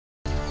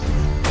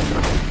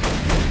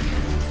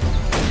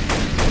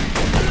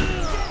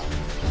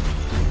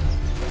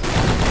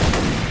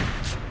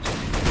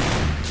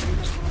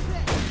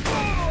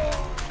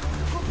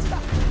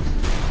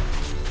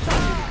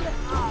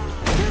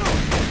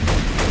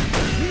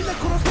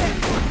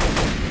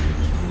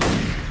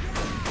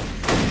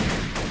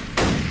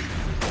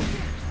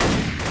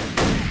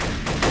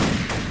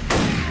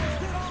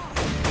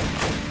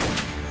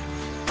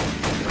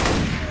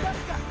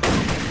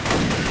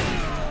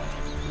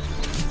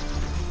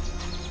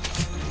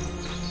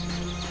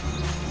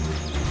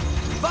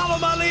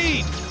Follow my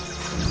lead!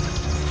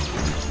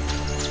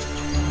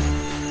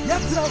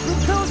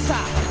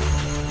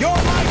 Your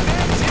life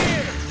ends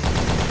here!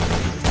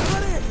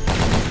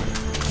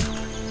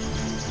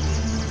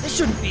 They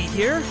shouldn't be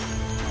here.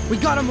 We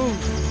gotta move.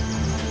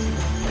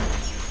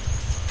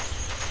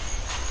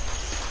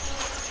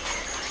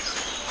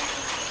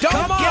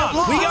 Come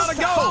on! We gotta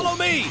go! Follow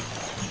me!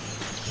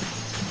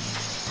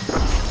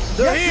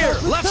 They're here!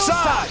 Left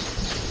side!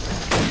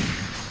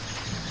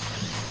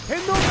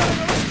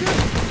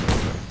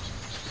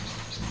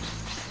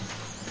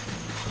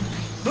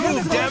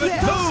 Move, damn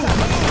it! Move!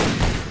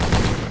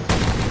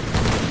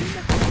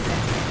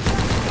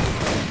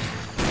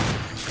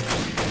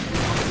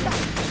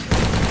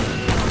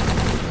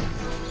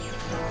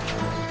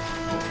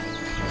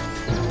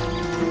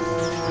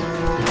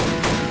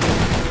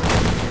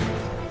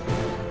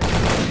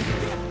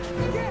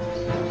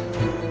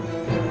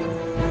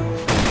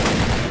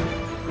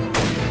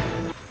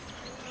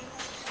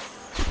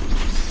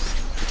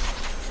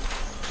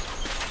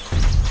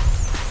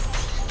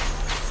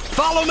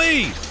 Follow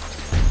me!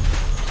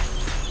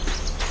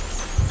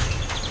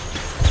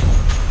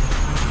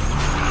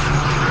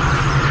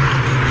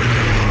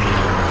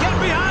 Get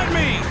behind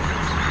me!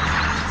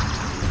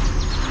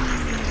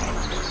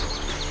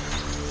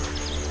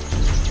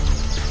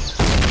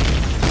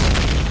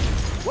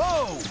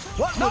 Whoa!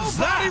 What was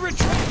that?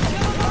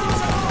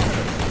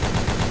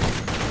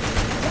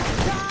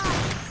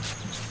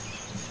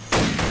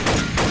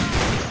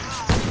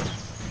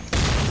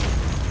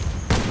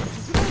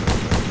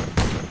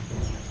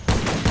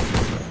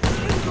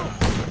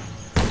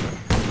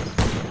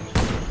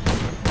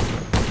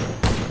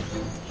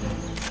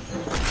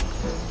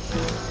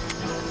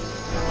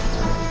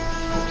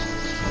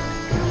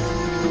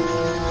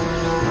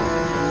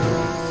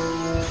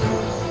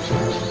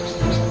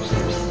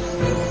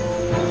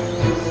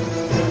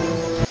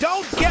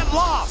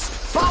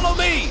 Follow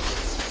me!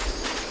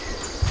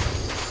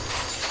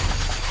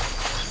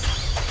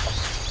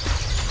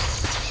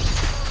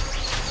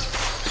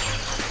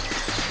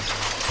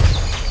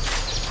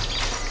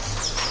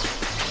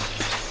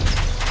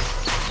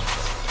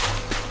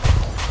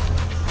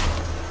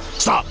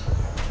 Stop!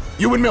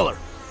 You and Miller,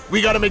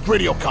 we gotta make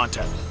radio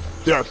contact.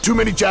 There are too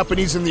many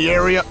Japanese in the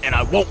area, and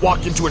I won't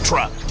walk into a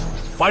trap.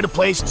 Find a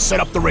place to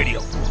set up the radio.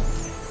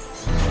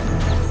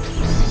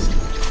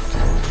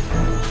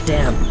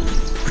 Damn.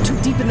 We're too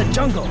deep in the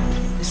jungle.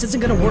 This isn't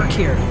gonna work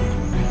here.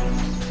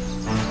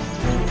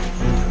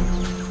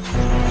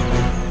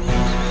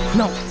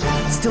 No,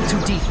 it's still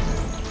too deep.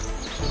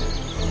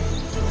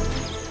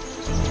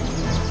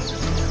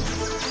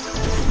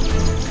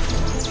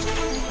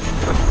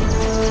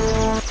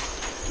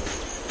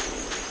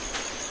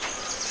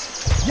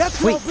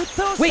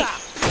 Wait!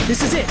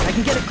 This is it! I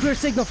can get a clear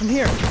signal from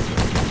here.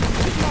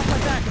 Keep him off my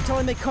back until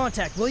I make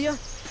contact, will ya?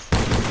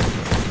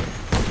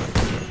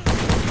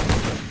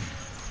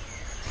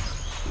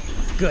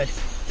 Good.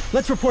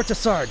 Let's report to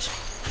Sarge.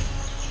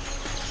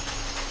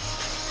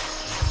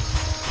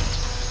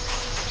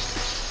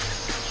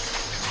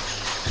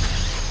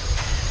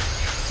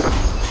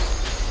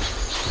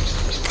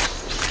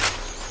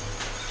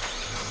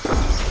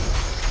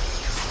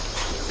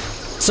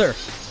 Sir,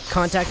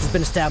 contact has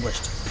been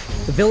established.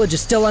 The village is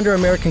still under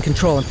American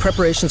control and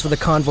preparations for the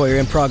convoy are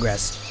in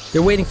progress.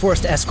 They're waiting for us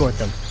to escort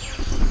them.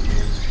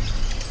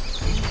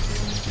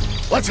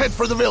 Let's head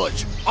for the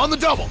village. On the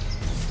double!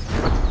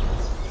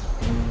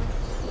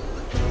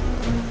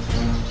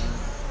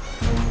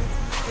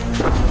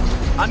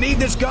 I need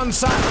this gun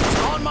silenced.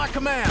 On my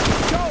command.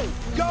 Go!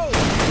 Go!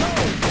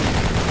 Go!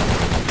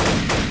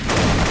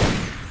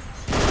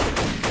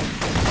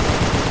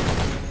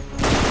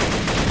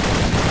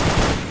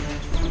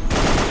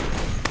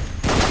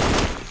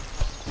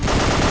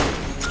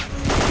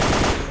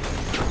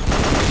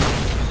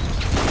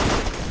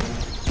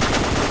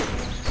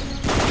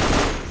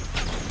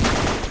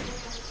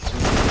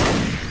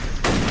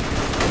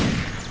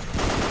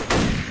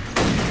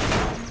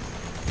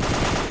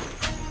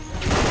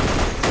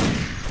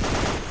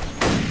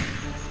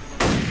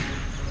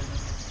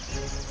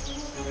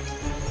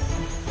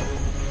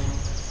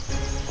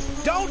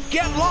 Don't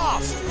get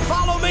lost!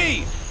 Follow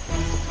me!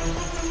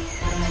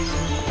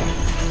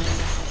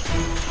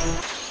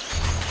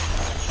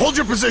 Hold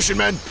your position,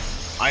 men!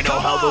 I know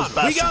Come how on, those we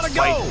bastards gotta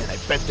fight, go. and I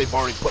bet they've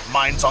already put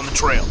mines on the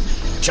trail.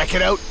 Check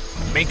it out,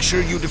 make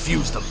sure you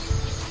defuse them.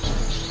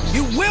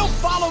 You will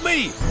follow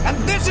me! And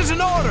this is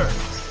an order!